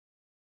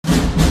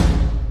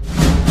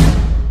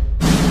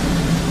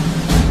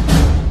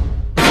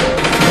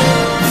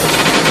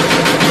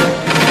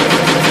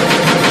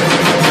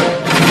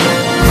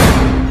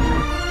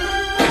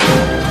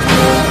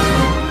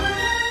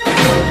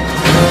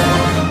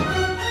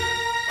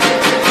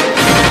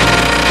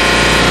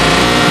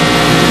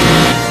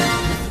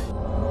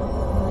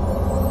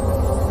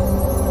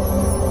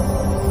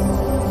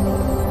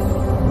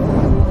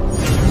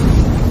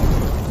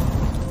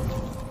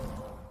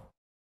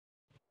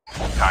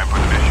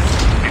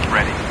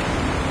ready.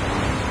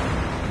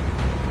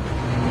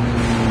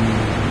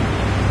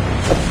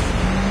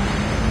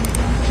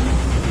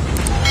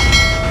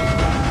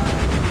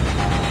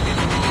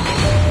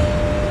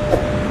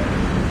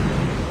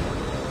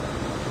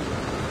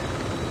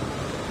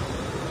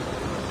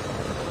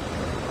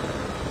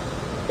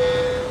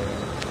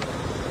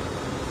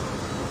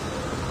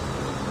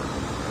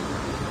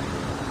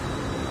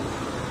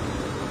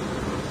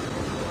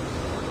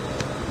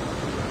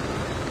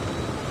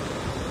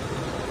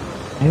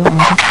 Ayo,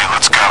 Okay,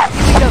 let's go.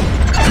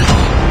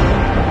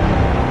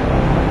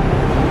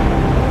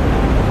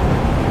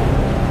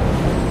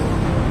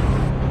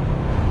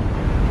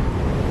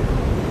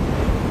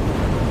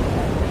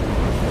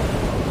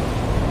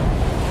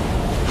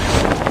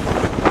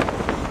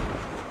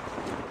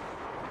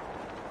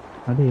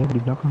 ada ya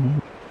di belakang ya.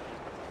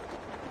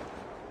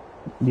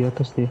 Di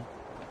atas deh.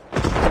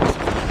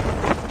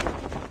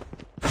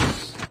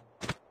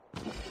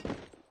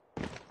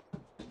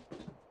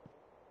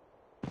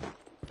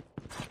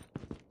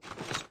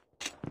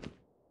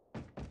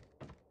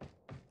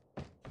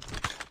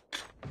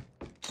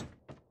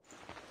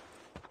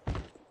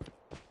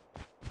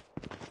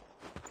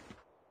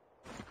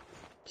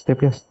 Step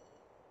ya.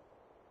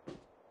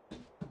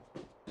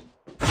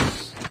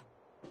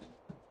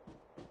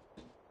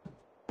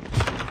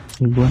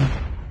 Ribuan.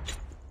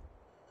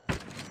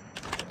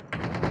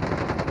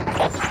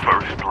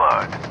 First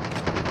blood.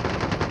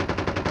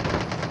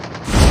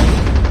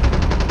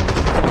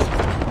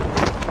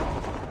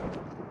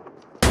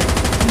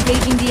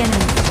 Engaging the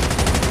enemy.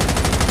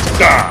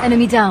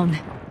 Enemy down.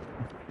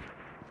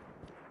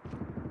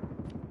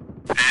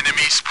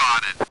 Enemy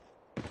spotted.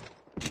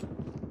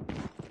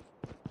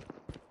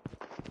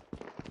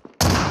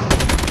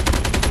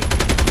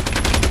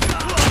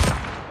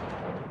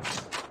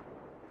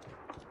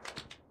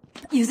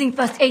 Using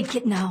first aid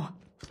kit now.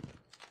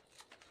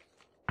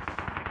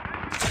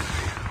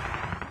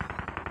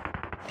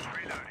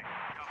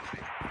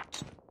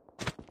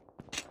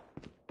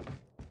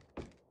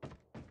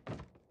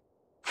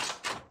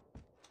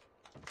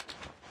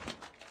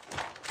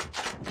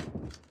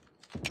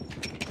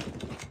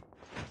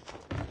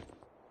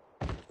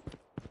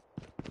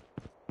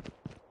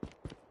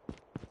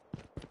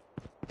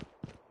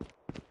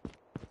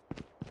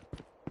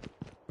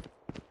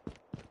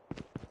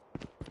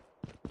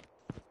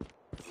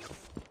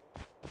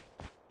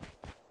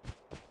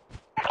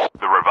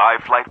 The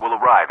revived flight will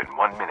arrive in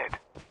 1 minute.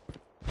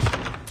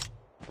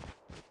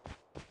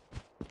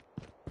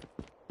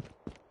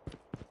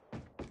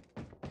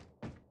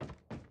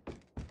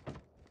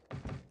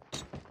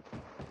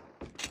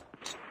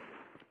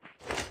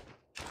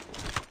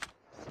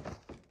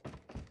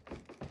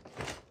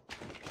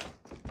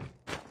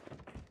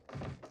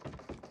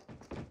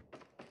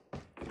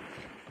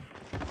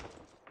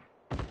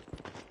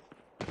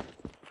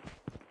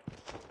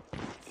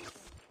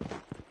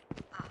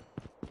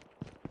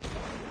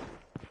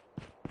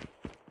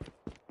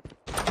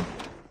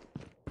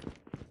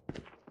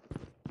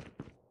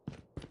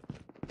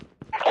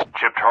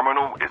 Chip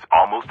terminal is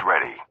almost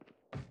ready.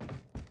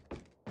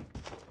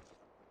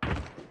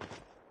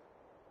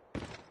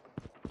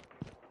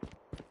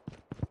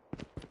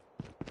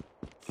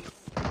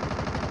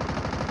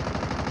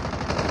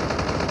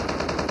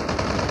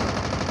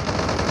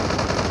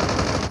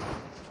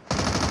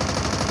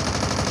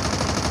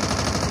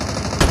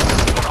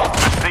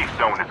 The safe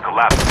zone is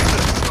collapsing.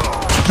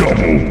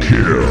 Double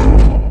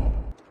kill.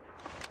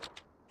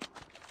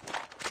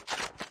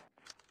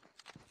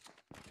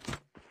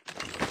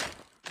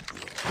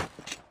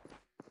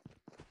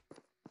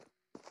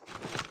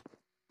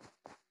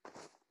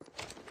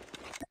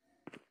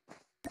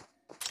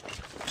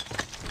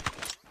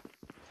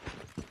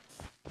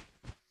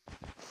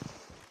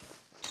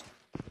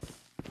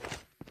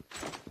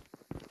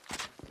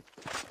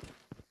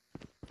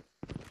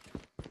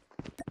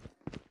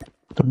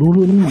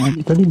 Terdulu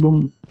ini tadi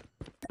belum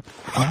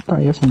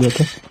rata ya di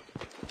atas.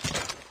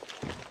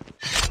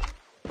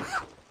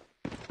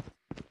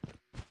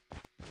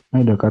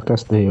 Nah, udah ke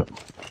atas deh yuk.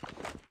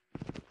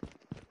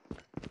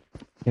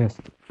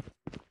 Yes.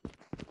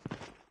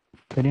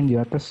 Tadi yang di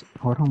atas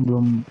orang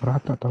belum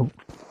rata tahu.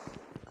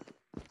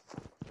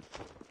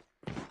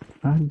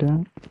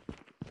 Ada.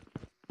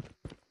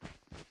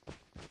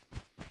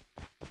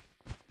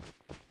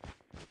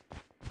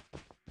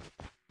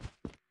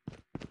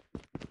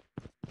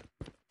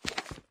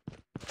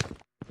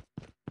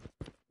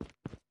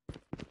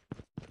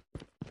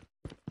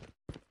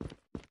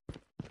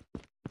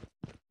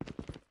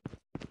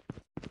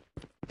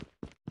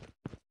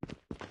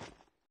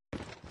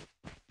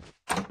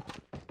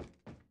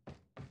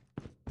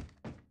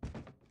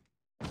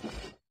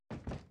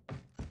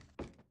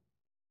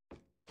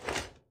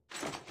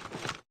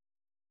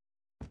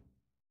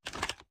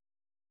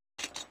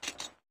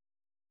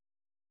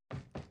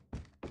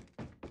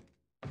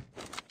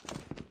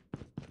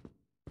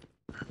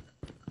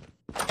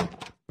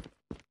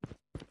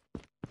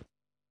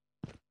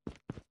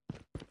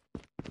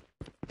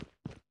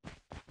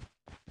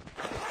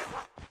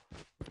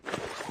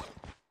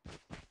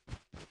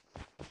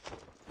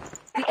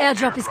 The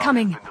airdrop is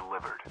coming. Been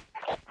delivered.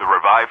 The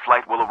revived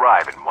flight will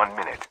arrive in 1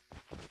 minute.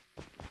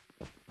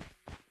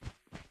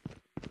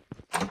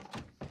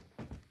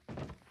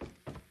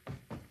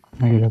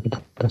 Ayo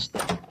kita tes.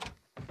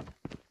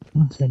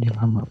 Masa dia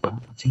lama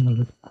banget sih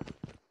ngelut.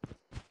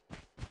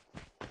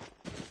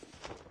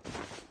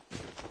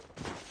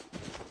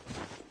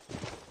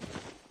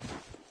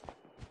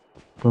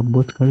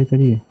 Bot kali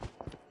tadi ya.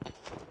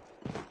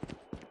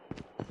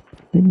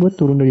 Ini buat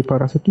turun dari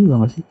parasut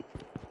juga gak sih?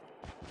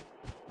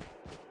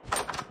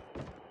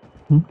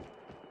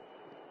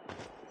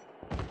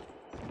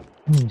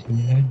 Bisa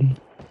jadi.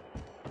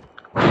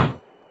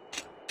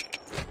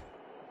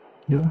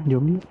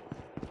 Jom yuk.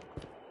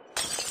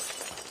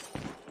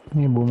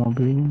 Ini bawa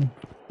mobil ini nih.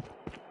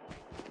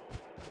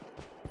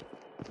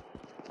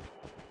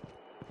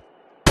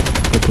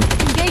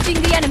 Engaging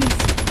the enemies.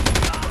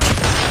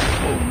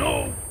 Oh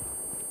no!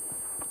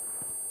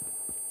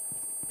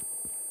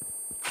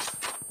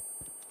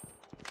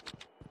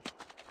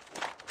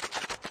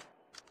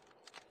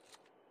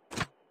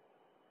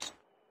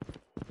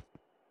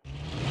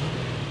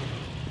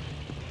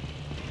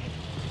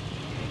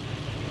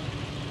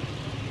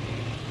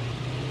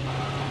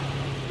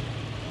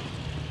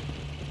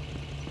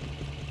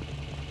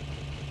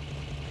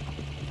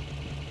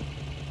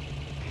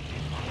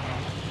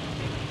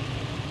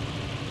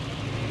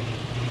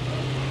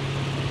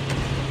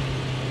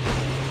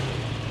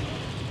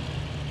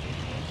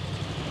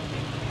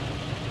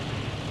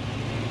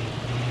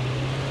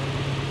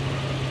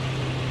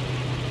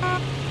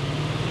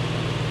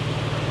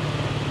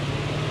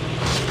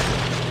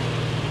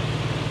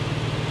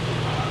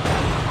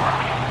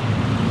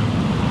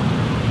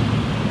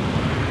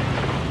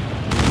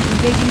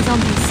 Engaging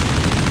zombies.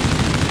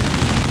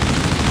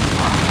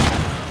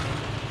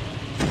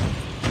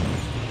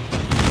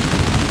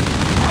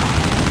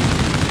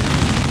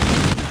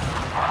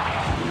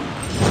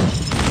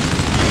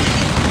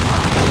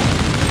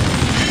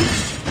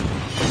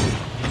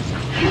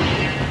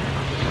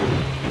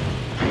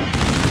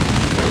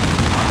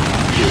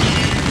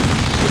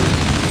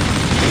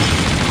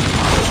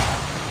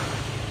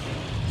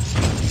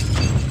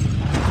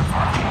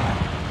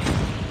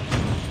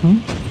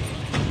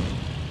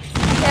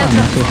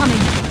 Airdrop is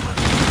coming.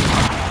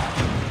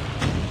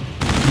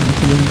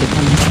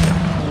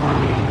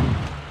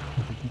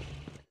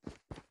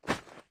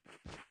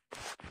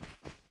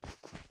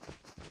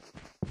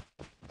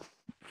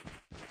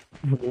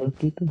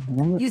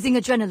 Using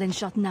adrenaline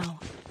shot now.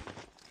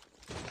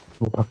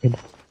 Gue pakai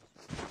dah.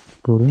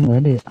 Peluru nggak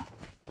ada ya?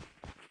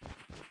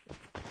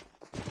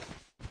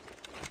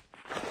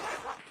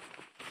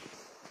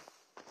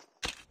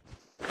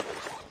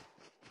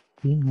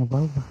 Ini nggak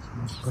apa-apa.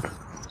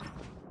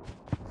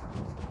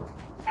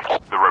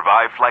 The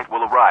revived flight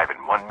will arrive in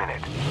 1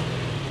 minute.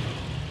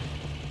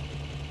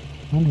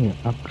 Mana ya?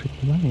 Upgrade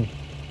mana ya?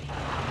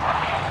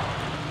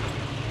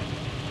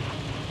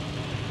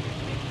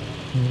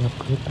 Ini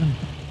upgradean.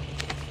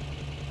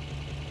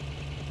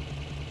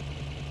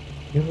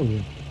 Yo.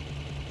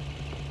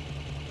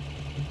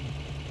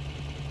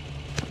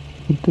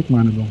 Itu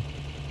mana bang?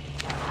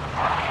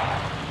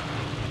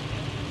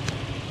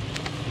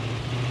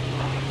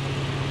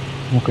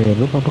 Oke,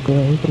 lupa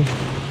pakai itu.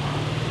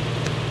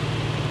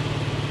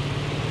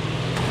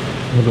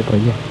 Lupa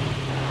aja.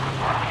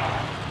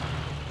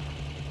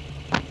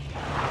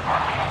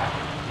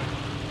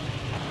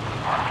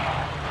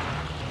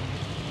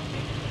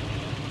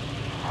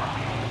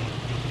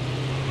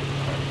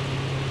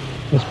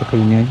 Terus pakai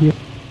ini aja.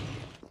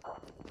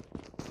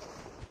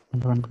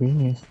 Bukan pakai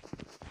ini ya.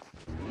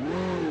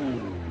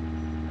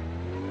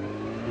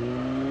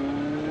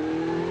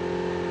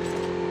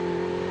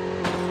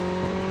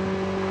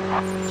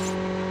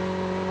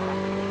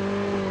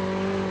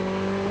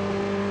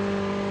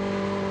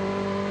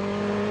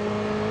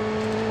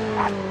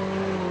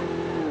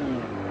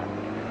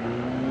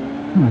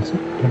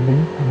 Masuk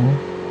jalan tahu.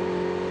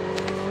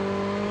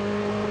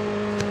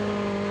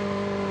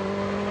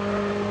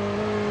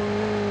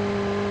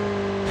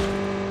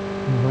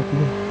 Buat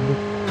deh.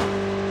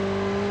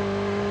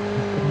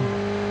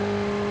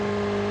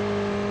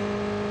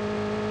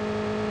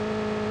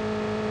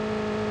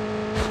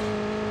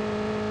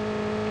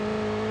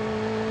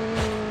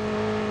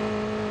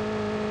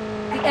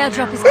 The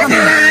airdrop is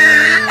coming.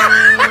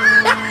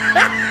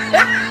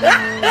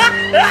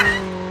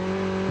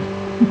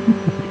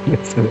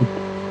 Yes, sir.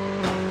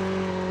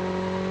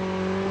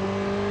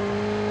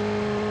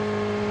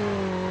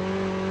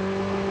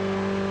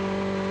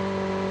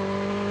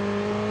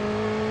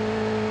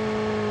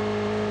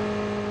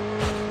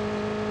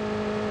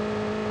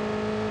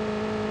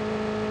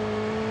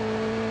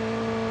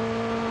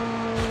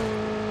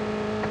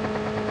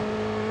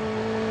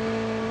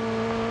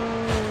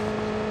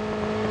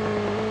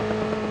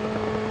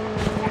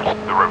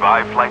 The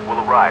revived flight will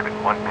arrive in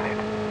 1 minute.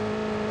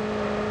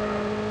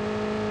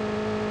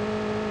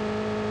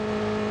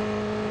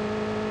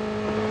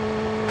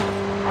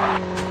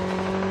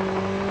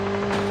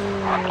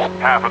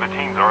 Half of the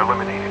teams are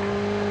eliminated.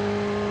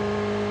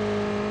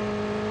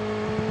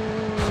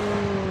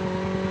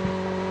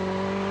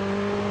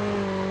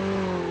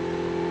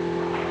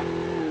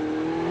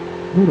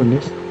 Turun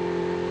guys.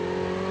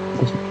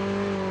 Terus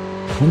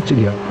lucu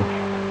dia apa?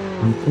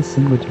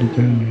 Pantesan gue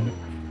curi-curi.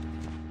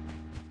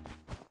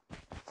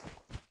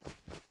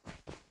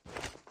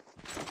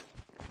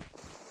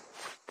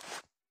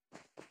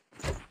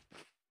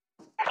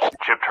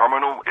 Chip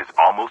terminal is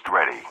almost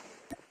ready.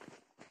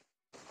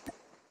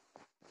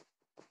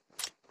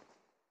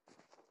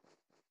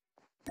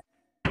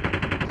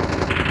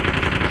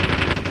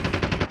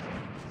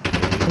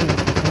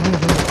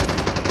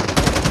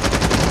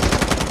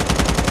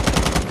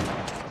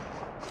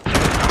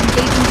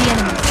 Engaging the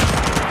enemy.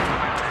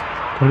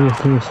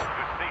 Terus. The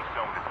safe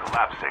zone is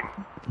collapsing.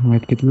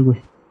 Medkit dulu gue.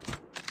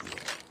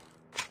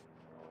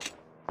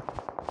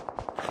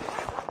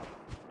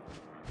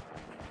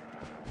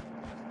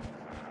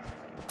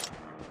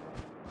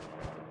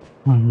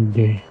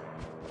 Anjay.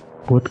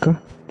 Bot kah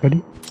tadi?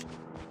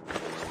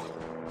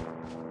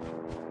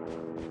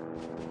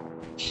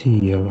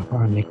 Sial,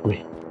 panik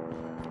gue.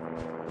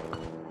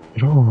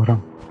 Kira orang.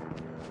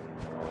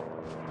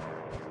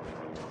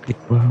 Sakit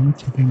banget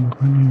sih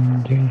tembakannya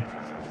anjay.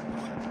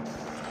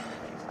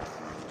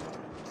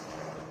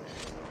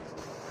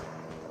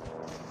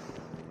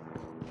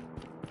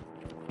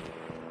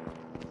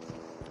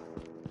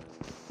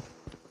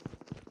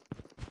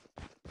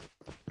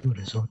 Tuh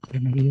ada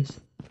shotgun lagi guys.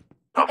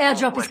 The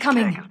airdrop is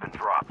coming. Tank has been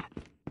dropped.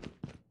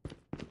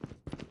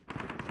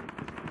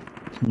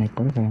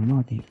 Snipernya kayak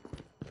mati.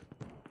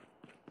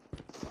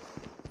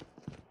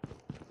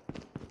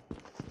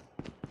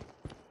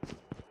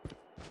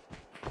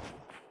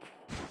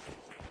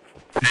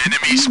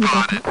 Enemy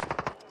spotted.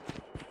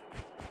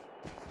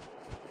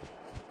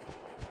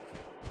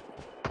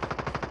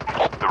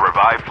 The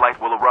revived flight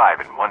will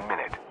arrive in 1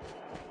 minute.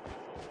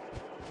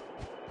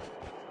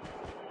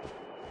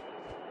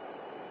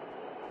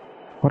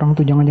 Orang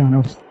tuh jangan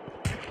awas.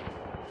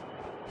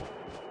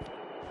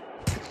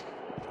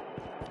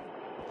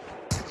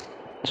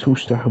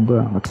 Susah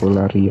banget kalau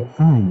lari ya,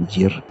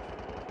 anjir.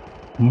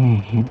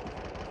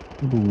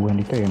 Buan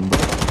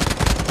ditembak.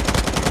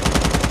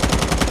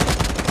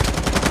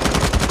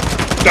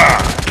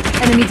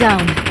 Enemy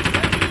down.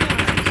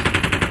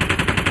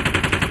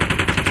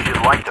 You'd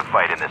like to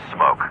fight in this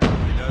smoke.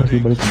 Pasti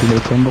balik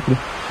tembok deh.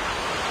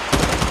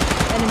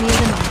 Enemy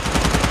eliminated.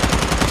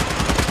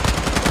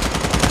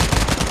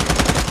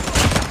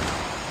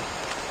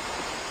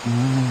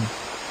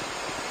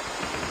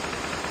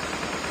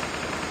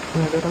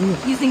 Ada orangnya.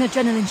 Using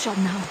adrenaline shot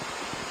now.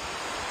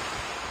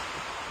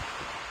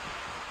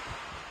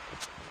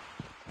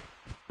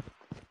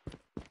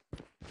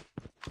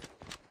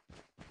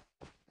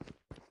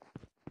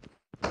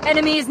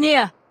 Enemy is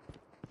near.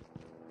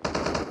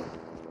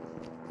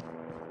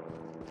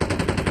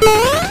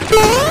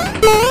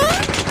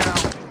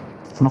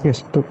 Knock ya,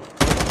 tuh.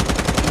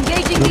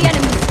 Engaging the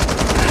enemy.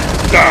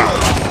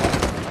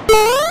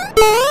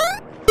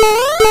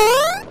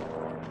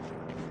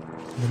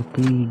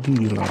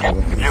 Gila.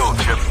 Fuel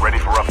chips ready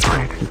for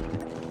upgrade.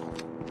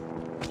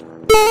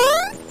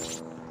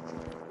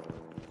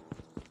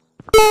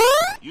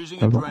 Using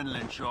Apa?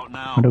 adrenaline shot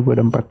now. Ada gua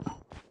ada 4.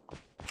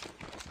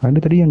 Ada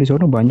tadi yang di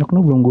sana banyak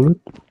loh, belum gue loot.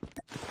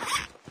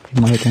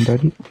 Yang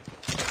tadi.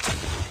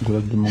 Gue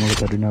lagi mau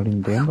ngeliat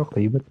adrenalin tembak,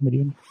 ribet sama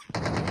dia.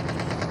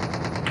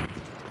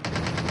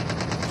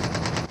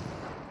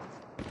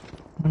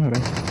 Mana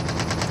Ray?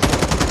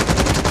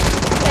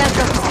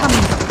 Airdrop is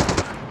coming.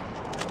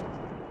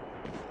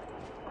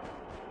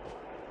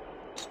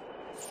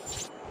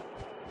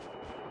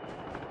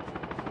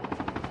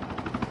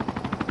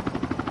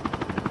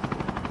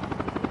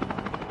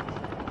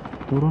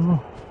 Turun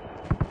loh.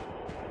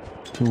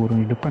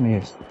 Turun di depan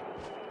yes.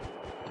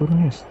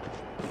 Turun yes.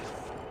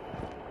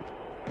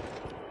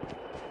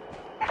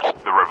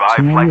 The revived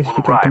Sini flight aja, will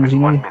kita arrive tunggu in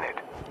sini 1 aja.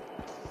 minute.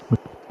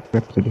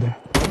 Grab tuh dia.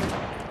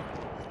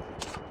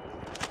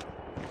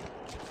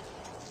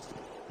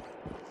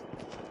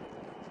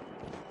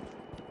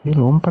 Dia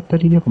lompat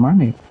tadi, dia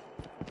kemana ya?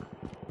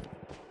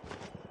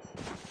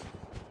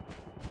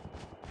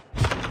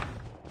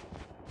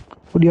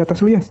 Oh di atas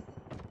lu ya?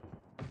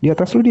 Di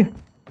atas lu dia.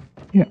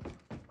 Ya.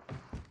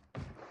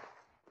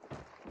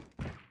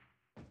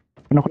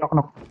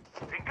 Knock.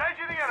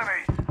 Engaging the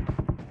enemy.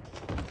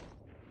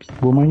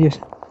 Bom aja.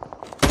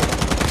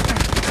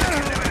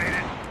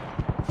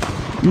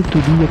 Itu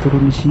dia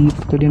turun di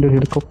situ tadi yang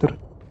dari helikopter.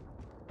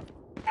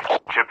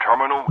 Chip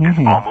terminal is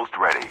almost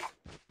ready.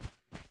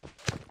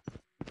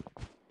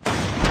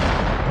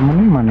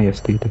 Temennya mana ya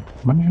itu?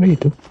 Mana ada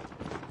itu?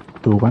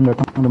 Tuh kan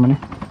datang temennya.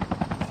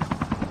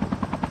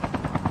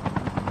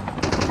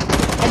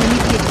 Enemy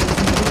vehicles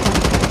in the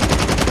distance.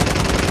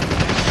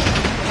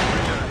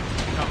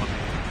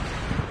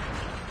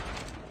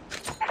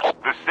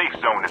 The safe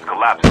zone is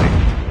collapsing.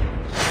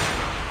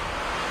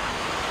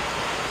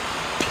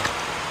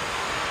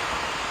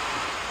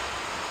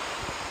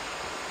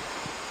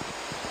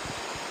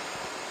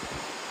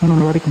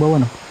 Lari ke bawah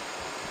noh.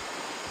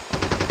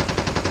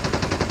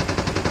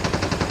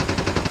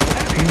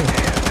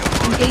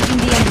 Engaging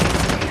the enemy.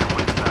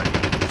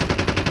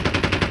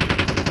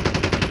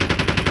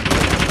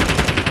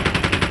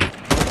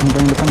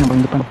 Yang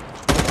paling depan.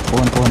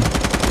 Pohon.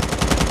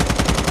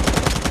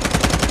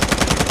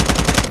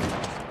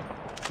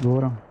 2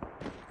 orang.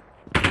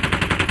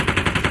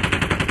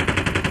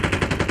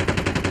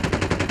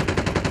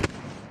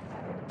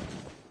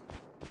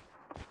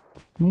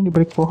 Ini di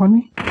balik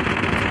pohon nih.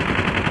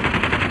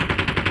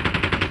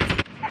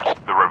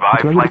 The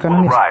revived Satu lagi di flight kanan,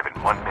 will Nis. arrive in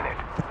 1 minute.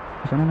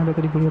 Di sana ada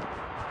tadi gue lihat.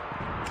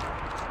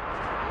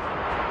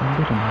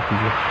 Hampir udah mati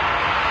dia.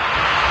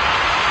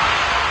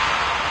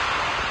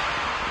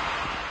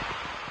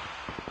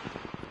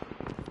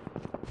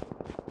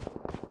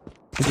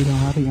 Tadi udah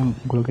lari yang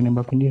gue lagi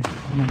nembakin dia.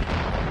 Mana?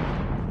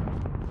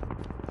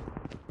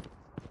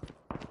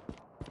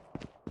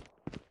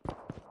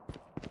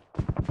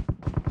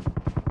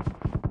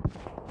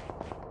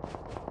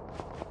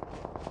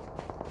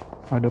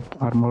 Ada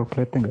armor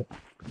plate enggak?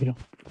 Bilang.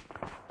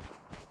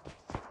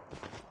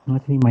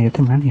 Nggak, ini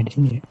mayatnya mana ya di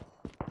sini ya?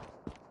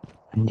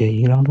 Anjay,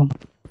 hilang dong.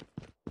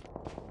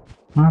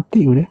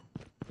 Mati udah.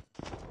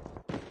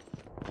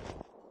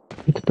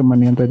 Itu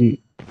teman yang tadi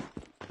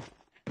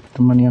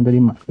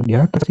di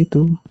atas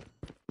itu.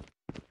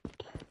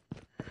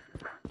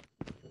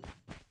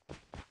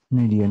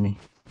 Ini dia nih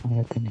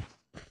mayatnya nih.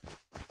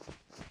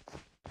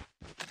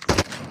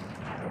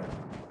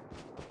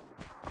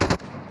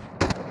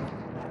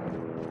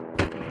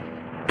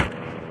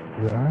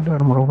 Gak ada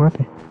armor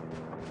plate ya.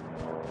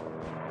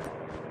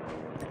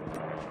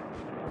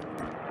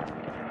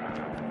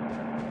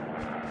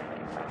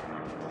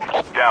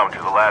 Down to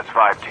the last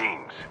 5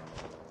 teams.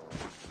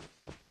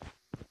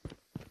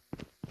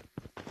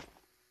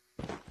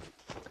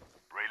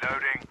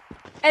 Reloading.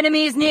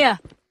 Enemy is near.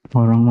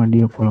 Orang mah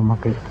dia kalau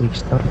pakai quick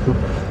start tuh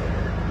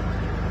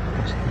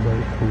pasti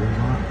balik ke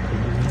rumah ke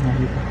rumah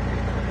gitu.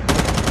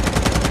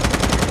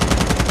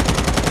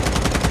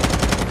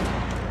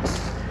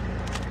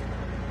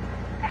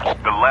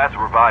 The last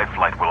revived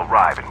flight will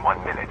arrive in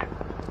 1 minute.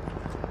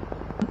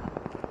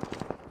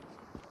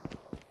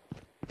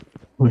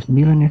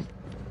 9 ya.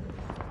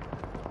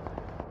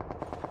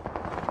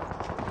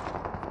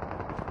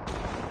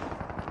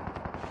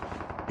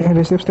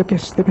 Ada step ya.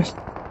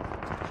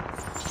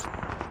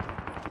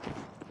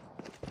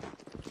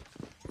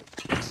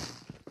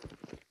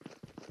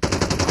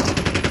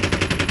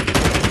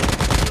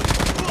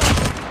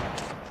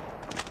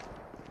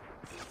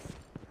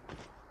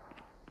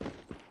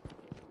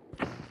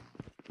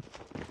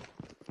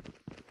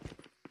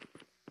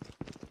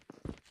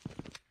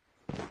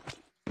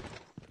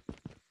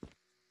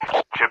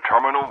 Chip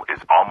terminal is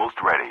almost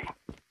ready.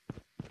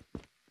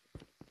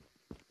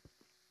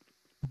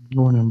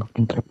 Gue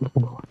nembakin trap lu ke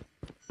bawah.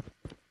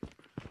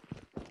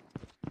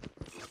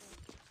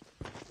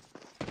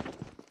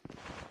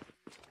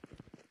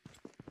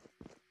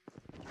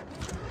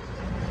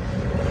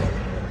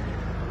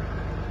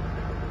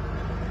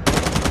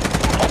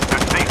 The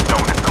safe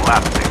zone is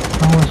collapsing.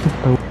 Awas lu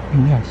tahu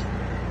DIAZ.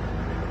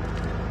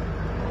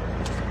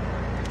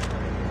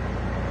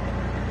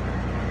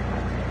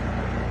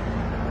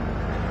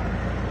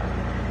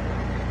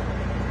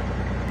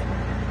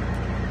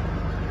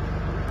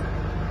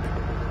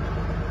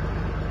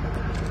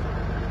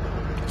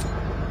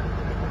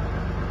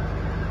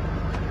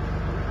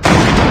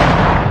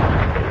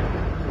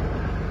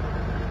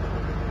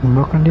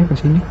 Nembakan dia ke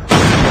sini.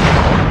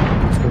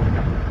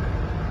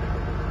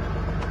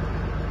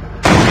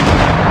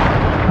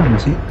 Mana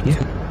sih? Ya.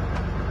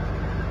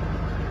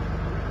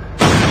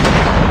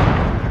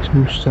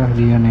 Susah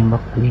dia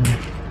nembak ini.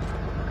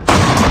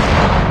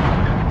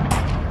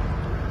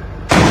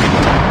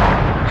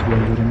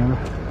 Selanjutnya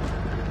lah.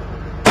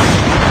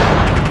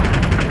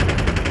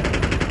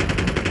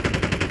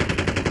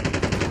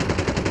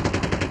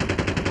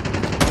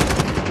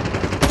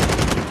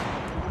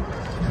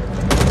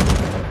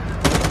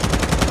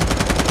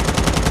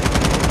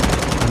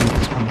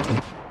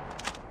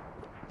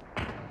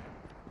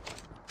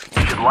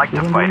 You'd like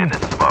to fight in the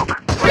smoke.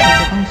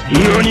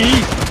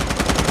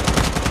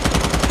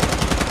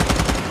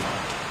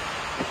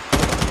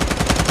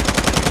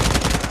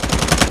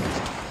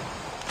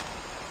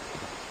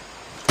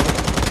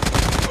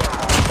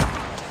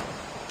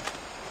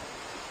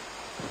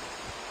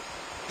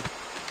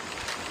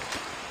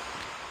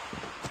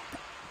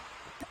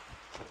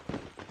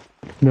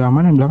 Udah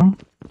aman yang belakang?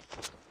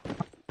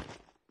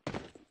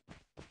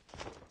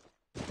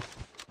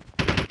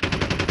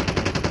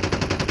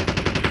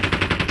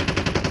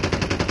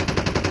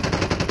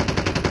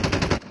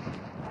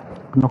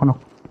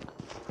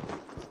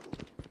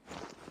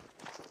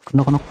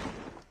 Kenok.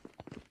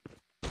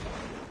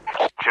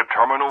 Chip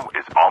terminal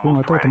is Gue almost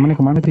nggak tahu ready. temennya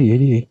kemana tuh ya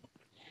dia.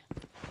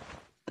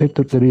 Tapi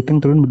dari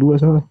tank turun berdua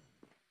soalnya.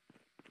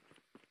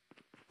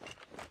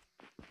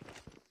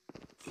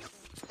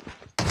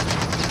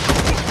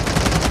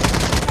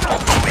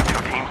 Only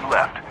 2 teams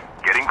left.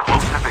 Getting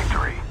close to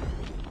victory.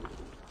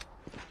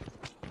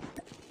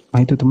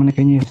 Nah itu temennya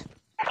kayaknya.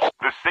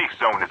 The safe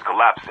zone is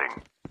collapsing.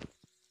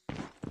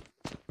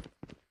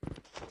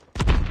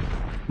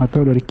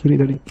 Atau dari kiri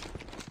tadi.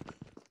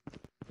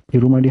 Di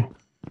rumah dia.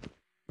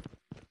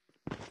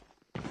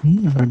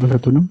 Ada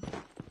 216.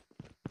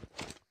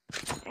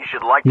 You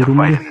should like Di to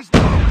rumah fight dia. in the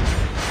smoke.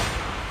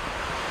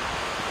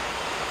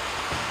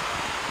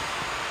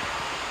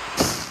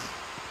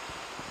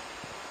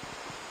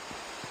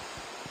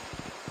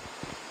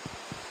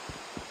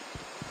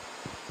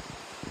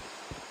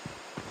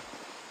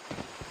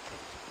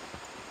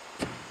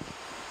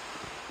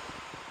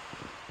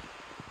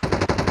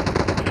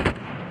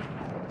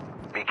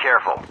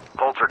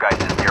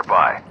 Poltergeist is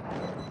nearby.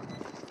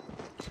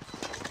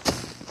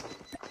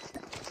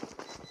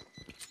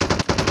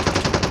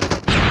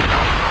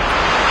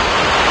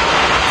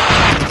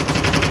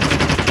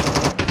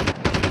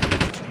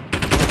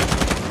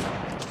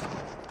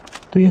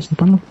 Tuh ya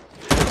depan lu.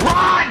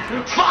 Run!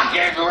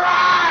 Fucking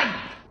run!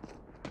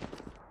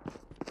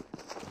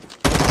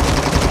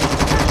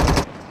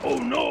 Oh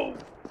no!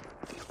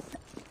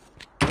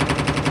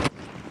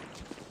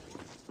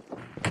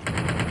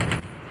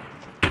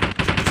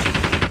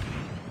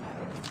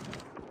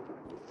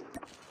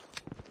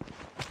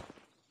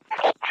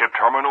 Chip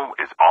terminal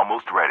is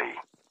almost ready.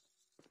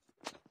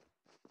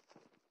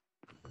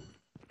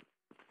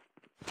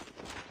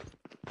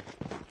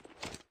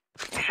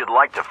 You should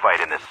like to fight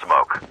in this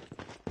smoke.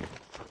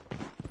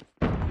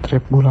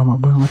 Trap gue lama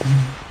banget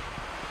ini.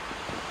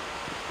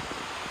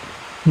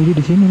 Ini dia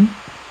di sini nih.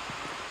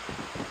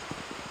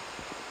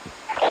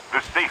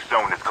 The safe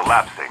zone is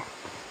collapsing.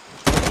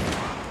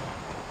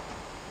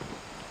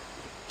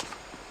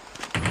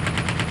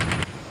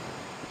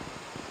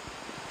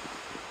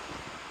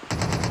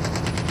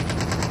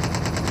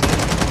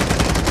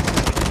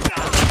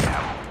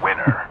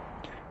 Winner.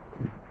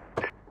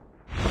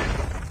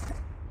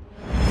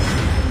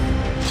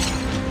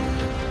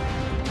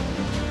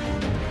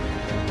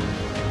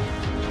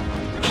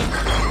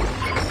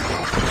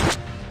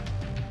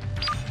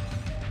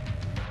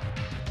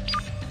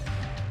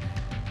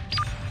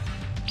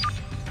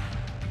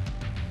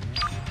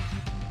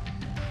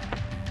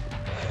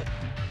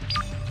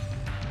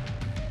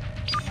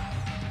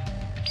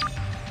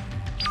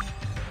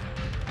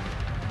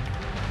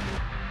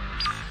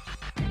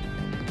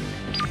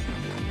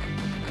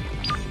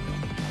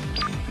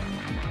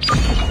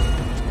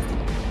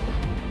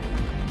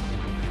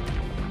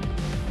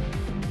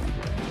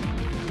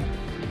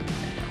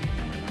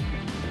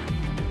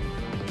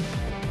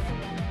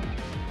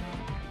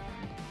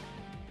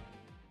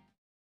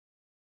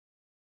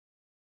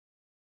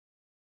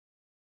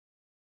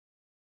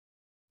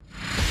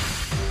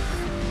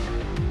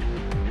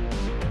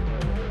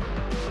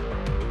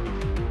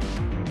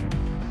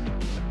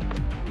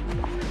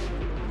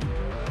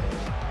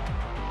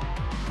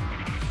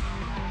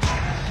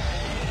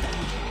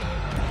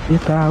 Dia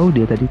tahu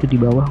dia tadi itu di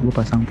bawah gue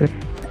pasang trap.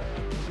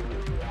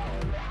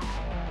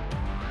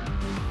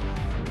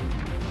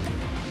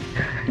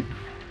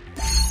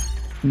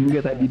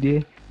 Enggak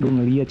tadi gue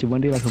ngeliat cuman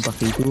dia langsung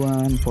pakai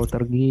ituan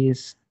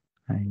poltergeist.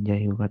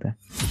 Anjay gue kata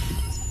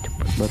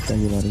cepet banget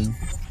aja larinya.